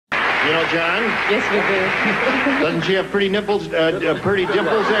You know, John? Yes, we do. Doesn't she have pretty nipples, pretty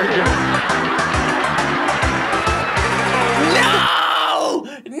dimples there, John?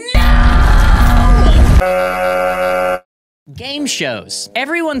 No! Game shows.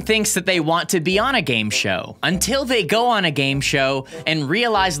 Everyone thinks that they want to be on a game show until they go on a game show and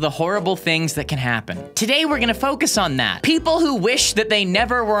realize the horrible things that can happen. Today we're gonna focus on that. People who wish that they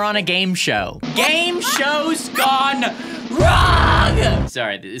never were on a game show. Game shows gone wrong!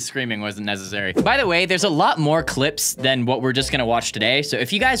 Sorry, the screaming wasn't necessary. By the way, there's a lot more clips than what we're just gonna watch today, so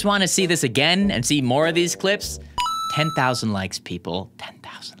if you guys wanna see this again and see more of these clips, 10,000 likes, people.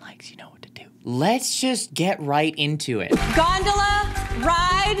 10,000 likes, you know what to do. Let's just get right into it. Gondola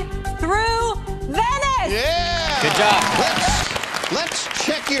ride through Venice! Yeah! Good job. Let's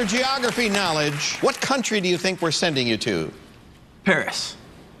check your geography knowledge. What country do you think we're sending you to? Paris.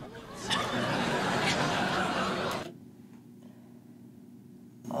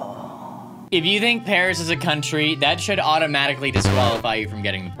 If you think Paris is a country, that should automatically disqualify you from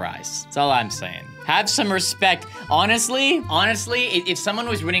getting the prize. That's all I'm saying. Have some respect. Honestly, if someone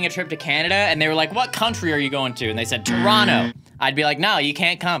was winning a trip to Canada and they were like, what country are you going to? And they said, Toronto. I'd be like, no, you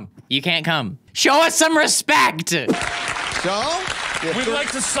can't come. You can't come. Show us some respect. So? We'd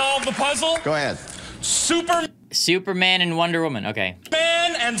like to solve the puzzle. Go ahead. Superman and Wonder Woman, okay.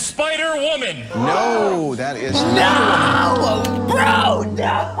 Man and Spider-Woman. No, that is No! Bro,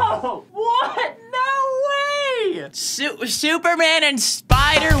 no! What? No way! Superman and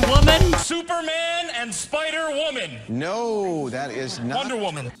Spider-Woman? Superman and Spider-Woman. No, that is not. Wonder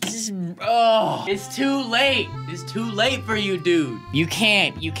Woman. It's too late. It's too late for you, dude. You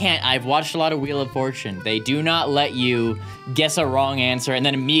can't. I've watched a lot of Wheel of Fortune. They do not let you guess a wrong answer and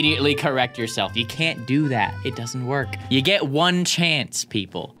then immediately correct yourself. You can't do that. It doesn't work. You get one chance,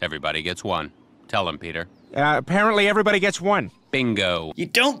 people. Everybody gets one. Tell them, Peter. Apparently everybody gets one. Bingo. You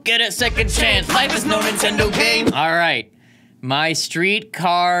don't get a second chance. Life is no Nintendo game. All right. My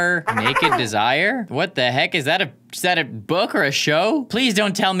Streetcar Naked Desire? What the heck? Is that a book or a show? Please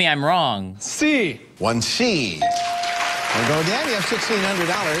don't tell me I'm wrong. C. 1C. We'll go again. You have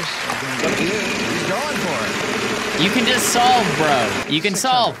 $1,600. Up to you. He's going for it. You can just solve, bro. You can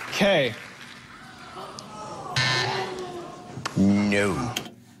solve. K. No.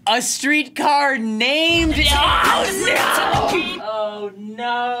 A streetcar named. Oh no! Oh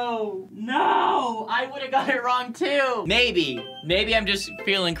no! No! I would have got it wrong too. Maybe I'm just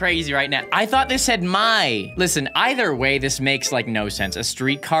feeling crazy right now. I thought this said my. Listen, either way, this makes like no sense. A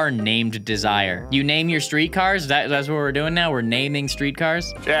streetcar named Desire. You name your streetcars? That's what we're doing now. We're naming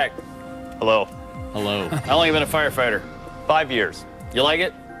streetcars. Jack. Hello. Hello. I've only been a firefighter. 5 years. You like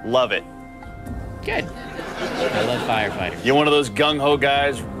it? Love it. Good. I love firefighters. You one of those gung-ho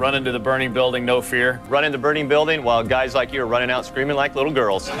guys running to the burning building, no fear? Run in the burning building while guys like you are running out screaming like little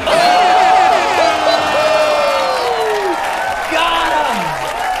girls. Got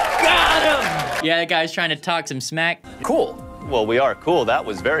him! Yeah, that guy's trying to talk some smack. Cool. Well, we are cool. That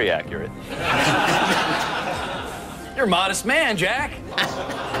was very accurate. You're a modest man, Jack. All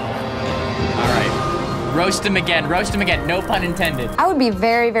right. Roast him again, no pun intended. I would be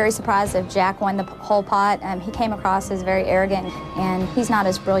very, very surprised if Jack won the whole pot. He came across as very arrogant, and he's not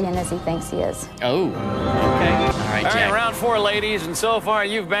as brilliant as he thinks he is. Oh, okay. All right, Jack. All right, round 4, ladies, and so far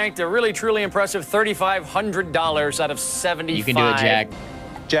you've banked a really, truly impressive $3,500 out of 75. You can do it, Jack.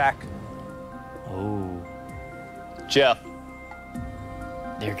 Jack. Oh. Jeff.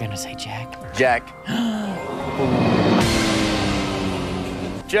 They're gonna say Jack. Jack.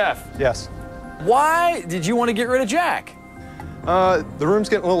 Jeff. Yes. Why did you want to get rid of Jack? The room's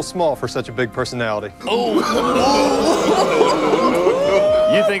getting a little small for such a big personality. Oh!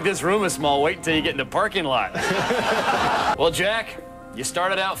 You think this room is small? Wait until you get in the parking lot. Well, Jack, you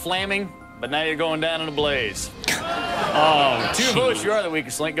started out flaming, but now you're going down in a blaze. Oh, 2 votes, you are the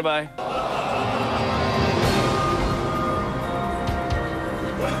weakest link. Goodbye.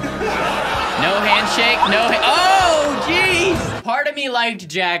 No handshake, oh, jeez! Part of me liked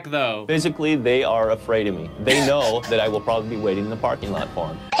Jack, though. Physically, they are afraid of me. They know that I will probably be waiting in the parking lot for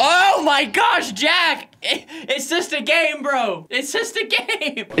them. Oh my gosh, Jack! It's just a game, bro. It's just a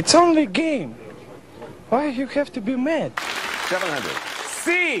game. It's only a game. Why you have to be mad? 700.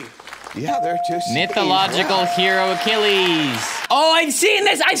 C. Yeah, they're just Mythological hero Achilles. Oh, I've seen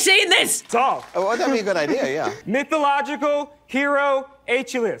this! Solve. Oh, well, that'd be a good idea, yeah. Mythological hero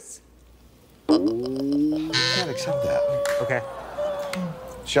Achilles. You can't accept that. Okay.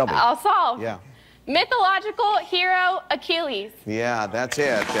 Shelby. I'll solve. Yeah. Mythological hero Achilles. Yeah, that's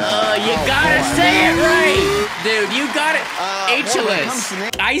it. You gotta say it right! Dude, you got it.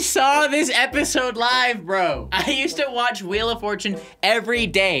 Achilles. I saw this episode live, bro. I used to watch Wheel of Fortune every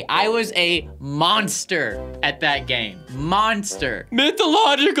day. I was a monster at that game. Monster.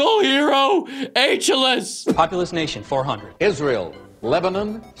 Mythological hero Achilles. Populous nation, 400. Israel,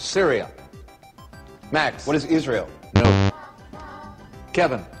 Lebanon, Syria. Max. What is Israel? No.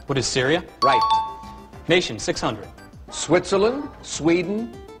 Kevin. What is Syria? Right. Nation, 600. Switzerland,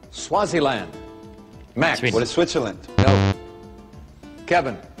 Sweden, Swaziland. Max. Sweden. What is Switzerland? No.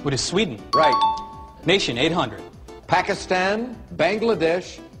 Kevin. What is Sweden? Right. Nation, 800. Pakistan,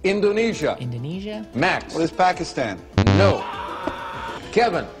 Bangladesh, Indonesia. Indonesia? Max. What is Pakistan? No.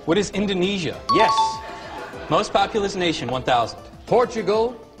 Kevin. What is Indonesia? Yes. Most populous nation, 1,000.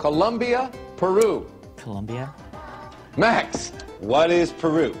 Portugal, Colombia, Peru. Colombia? Max. What is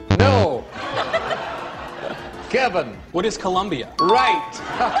Peru? No. Kevin. What is Colombia? Right.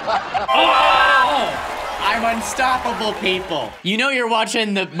 Oh! I'm unstoppable, people. You know you're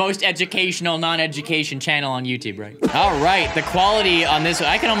watching the most educational, non-education channel on YouTube, right? All right, the quality on this,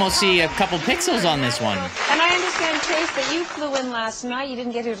 I can almost see a couple pixels on this one. And I understand, Chase, that you flew in last night. You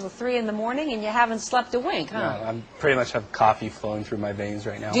didn't get here till 3 in the morning, and you haven't slept a wink, huh? No, I'm pretty much have coffee flowing through my veins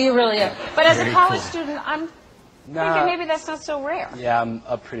right now. Do you really? But as a Very college cool. student, I'm Nah. thinking maybe that's not so rare. Yeah, I'm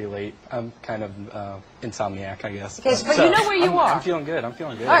up pretty late. I'm kind of insomniac, I guess. Okay, but you know where you are. I'm feeling good. I'm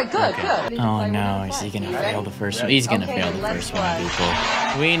feeling good. All right, good, good. Oh no, is he gonna fail the first one? He's gonna Okay, fail the let's first one, play.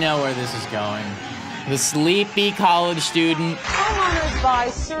 people. We know where this is going. The sleepy college student. Homeowners buy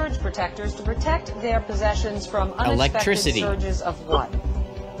surge protectors to protect their possessions from unexpected Electricity. surges of what?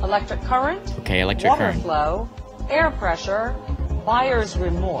 Electric current? Okay, electric water current. flow, air pressure, buyer's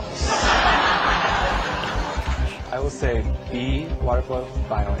remorse. I will say B, water flow,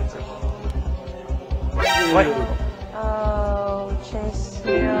 final answer. What? Oh, Chase,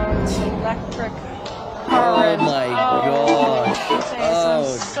 electric current. Oh my gosh. Chase, I'm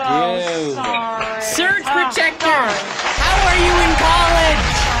so sorry. Surge protector! How are you in college?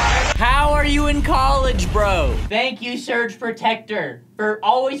 How are you in college, bro? Thank you, Surge Protector, for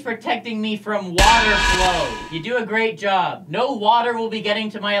always protecting me from water flow. You do a great job. No water will be getting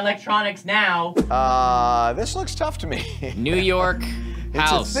to my electronics now. This looks tough to me. New York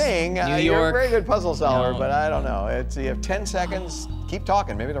house. It's a thing. New You're a York. very good puzzle solver, No. but I don't know. You have 10 seconds. Keep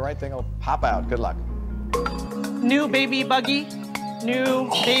talking. Maybe the right thing will pop out. Good luck. New baby buggy.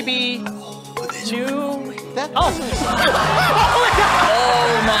 New baby. New. Oh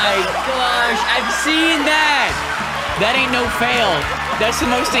my gosh, I've seen that! That ain't no fail. That's the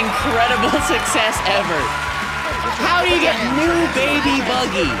most incredible success ever. How do you get new baby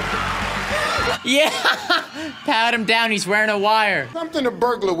buggy? Yeah, pat him down, he's wearing a wire. Something a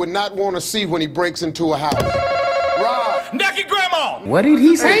burglar would not want to see when he breaks into a house. Rob. Naked grandma! What did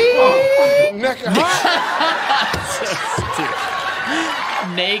he say? Naked.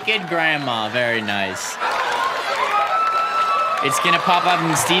 Naked grandma, very nice. It's gonna pop up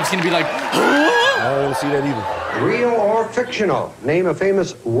and Steve's gonna be like, I don't want to see that either. Real or fictional? Name a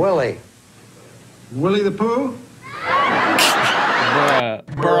famous Willie. Willie the Pooh?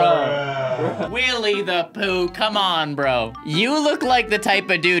 Bruh. Willie the Pooh, come on, bro. You look like the type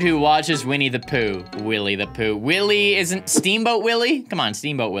of dude who watches Winnie the Pooh. Willie the Pooh. Willie isn't Steamboat Willie? Come on,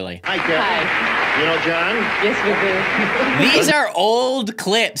 Steamboat Willie. Hi, Kevin. You know, John? Yes, we do. These are old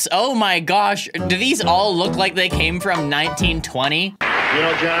clips. Oh my gosh. Do these all look like they came from 1920? You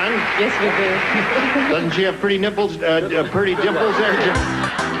know, John? Yes, we do. Doesn't she have pretty nipples, pretty dimples there?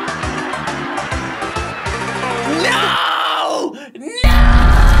 No! No!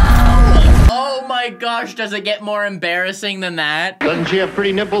 Oh my gosh, does it get more embarrassing than that? Doesn't she have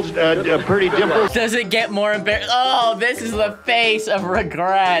pretty nipples, pretty dimples? Does it get more embarrassing? Oh, this is the face of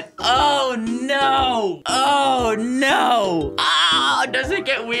regret. Oh no! Oh no! Oh, does it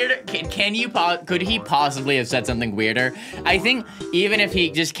get weirder? Can you, could he possibly have said something weirder? I think even if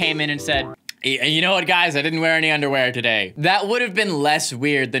he just came in and said, you know what, guys? I didn't wear any underwear today. That would have been less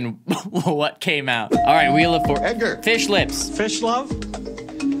weird than what came out. All right, Wheel of Fortune. Edgar. Fish lips. Fish love?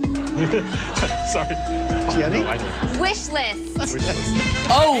 Sorry. Jenny? Wish list.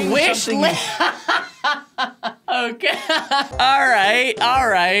 Oh, wish list. Okay. All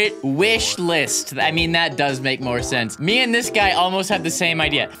right. Wish list. I mean, that does make more sense. Me and this guy almost had the same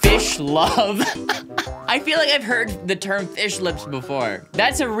idea. Fish love. I feel like I've heard the term fish lips before.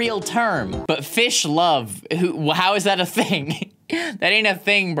 That's a real term. But fish love, how is that a thing? That ain't a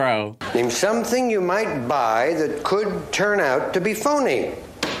thing, bro. Name something you might buy that could turn out to be phony.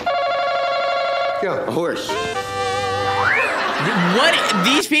 Yeah, a horse. What?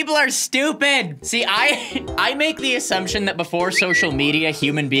 These people are stupid. See, I make the assumption that before social media,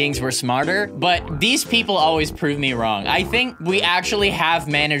 human beings were smarter, but these people always prove me wrong. I think we actually have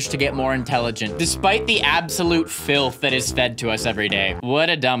managed to get more intelligent, despite the absolute filth that is fed to us every day. What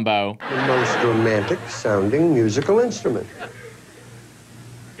a Dumbo. The most romantic sounding musical instrument.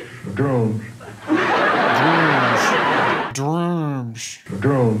 Drums. Drums.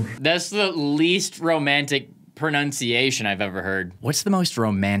 Drums. That's the least romantic pronunciation I've ever heard. What's the most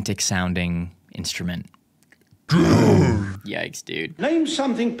romantic sounding instrument? Yikes, dude. Name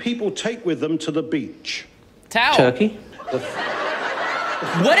something people take with them to the beach. Towel. Turkey.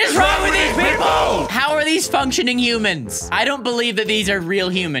 What is wrong with these people? How are these functioning humans? I don't believe that these are real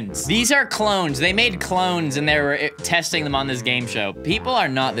humans. These are clones. They made clones and they were testing them on this game show. People are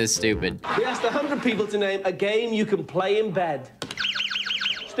not this stupid. We asked 100 people to name a game you can play in bed.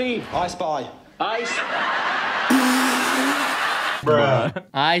 Steve. I Spy. Bruh.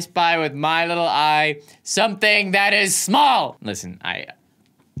 I spy with my little eye something that is small. Listen,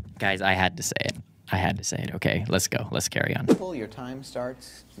 guys, I had to say it. I had to say it, okay? Let's go, let's carry on. Your time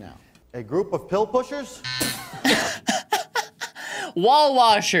starts now. A group of pill pushers? Wall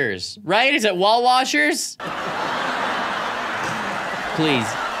washers, right? Is it wall washers? Please.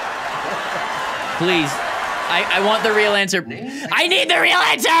 Please. I want the real answer. I need the real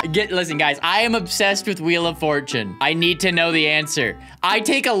answer! Listen, guys, I am obsessed with Wheel of Fortune. I need to know the answer. I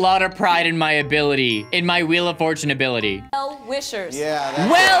take a lot of pride in my ability, in my Wheel of Fortune ability. Well-wishers. Yeah,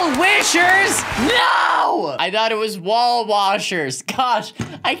 Well-wishers? No! I thought it was wall washers. Gosh,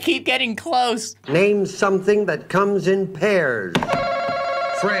 I keep getting close. Name something that comes in pairs.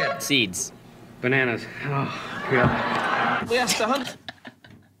 Fred. Seeds. Bananas. Oh, God. We asked 100.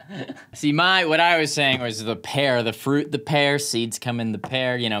 See, what I was saying was the pear, the fruit, the pear, seeds come in the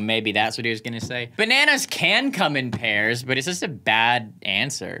pear. You know, maybe that's what he was gonna say. Bananas can come in pairs, but it's just a bad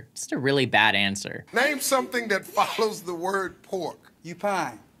answer. It's just a really bad answer. Name something that follows the word pork. You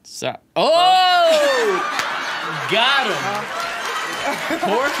pine. So, oh! Got him.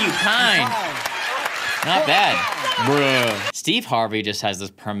 Porcupine. Not bad. Bruh. Steve Harvey just has this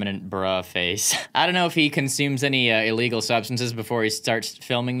permanent bruh face. I don't know if he consumes any illegal substances before he starts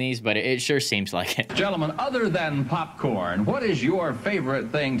filming these, but it sure seems like it. Gentlemen, other than popcorn, what is your favorite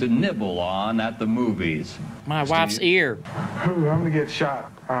thing to nibble on at the movies? My wife's ear. I'm gonna get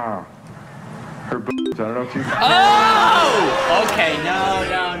shot. Her boobs. I don't know if you. Oh! Okay, no.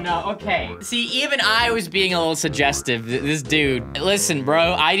 Okay. See, even I was being a little suggestive. This dude. Listen,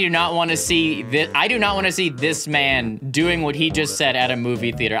 bro. I do not want to see this. I do not want to see this man doing what he just said at a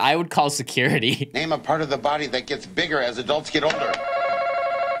movie theater. I would call security. Name a part of the body that gets bigger as adults get older.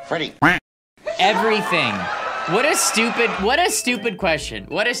 Freddy. Everything. What a stupid question.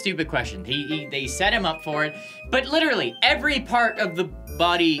 What a stupid question. They set him up for it. But literally, every part of the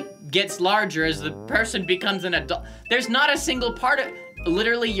body gets larger as the person becomes an adult. There's not a single part of,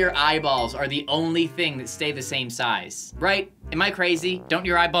 literally your eyeballs are the only thing that stay the same size, right? Am I crazy? Don't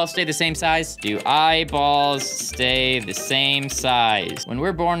your eyeballs stay the same size? Do eyeballs stay the same size? When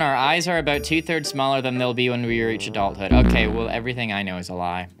we're born, our eyes are about 2/3 smaller than they'll be when we reach adulthood. Okay, well, everything I know is a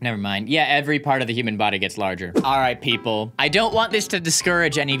lie. Never mind. Yeah, every part of the human body gets larger. All right, people. I don't want this to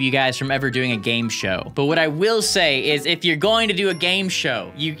discourage any of you guys from ever doing a game show. But what I will say is if you're going to do a game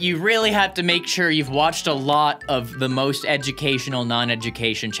show, you really have to make sure you've watched a lot of the most educational,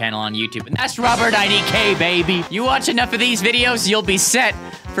 non-education channel on YouTube. And that's RobertIDK, baby. You watch enough of these videos, you'll be set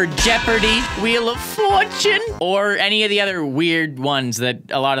for Jeopardy, Wheel of Fortune, or any of the other weird ones that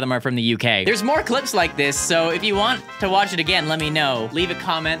a lot of them are from the UK. There's more clips like this, so if you want to watch it again, let me know. Leave a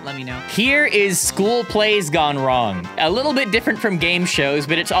comment, let me know. Here is School Plays Gone Wrong. A little bit different from game shows,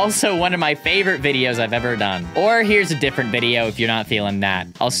 but it's also one of my favorite videos I've ever done. Or here's a different video if you're not feeling that.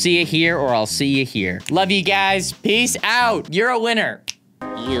 I'll see you here or I'll see you here. Love you guys, peace out. You're a winner.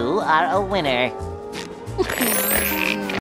 You are a winner.